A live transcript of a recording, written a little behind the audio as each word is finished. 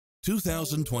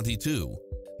2022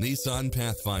 Nissan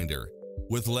Pathfinder.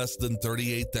 With less than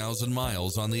 38,000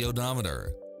 miles on the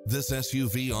odometer, this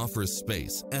SUV offers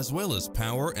space as well as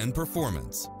power and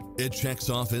performance. It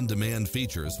checks off in-demand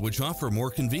features which offer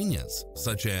more convenience,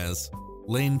 such as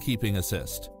lane keeping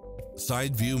assist,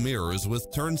 side view mirrors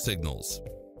with turn signals,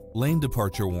 lane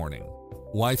departure warning,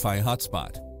 Wi-Fi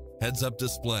hotspot, heads-up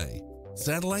display,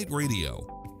 satellite radio,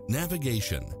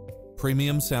 navigation,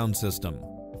 premium sound system,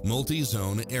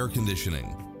 multi-zone air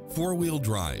conditioning, four-wheel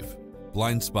drive,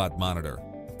 blind spot monitor,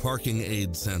 parking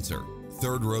aid sensor,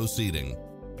 third-row seating,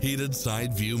 heated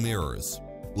side view mirrors,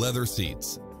 leather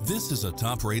seats. This is a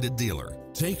top-rated dealer.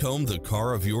 Take home the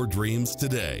car of your dreams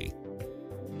today.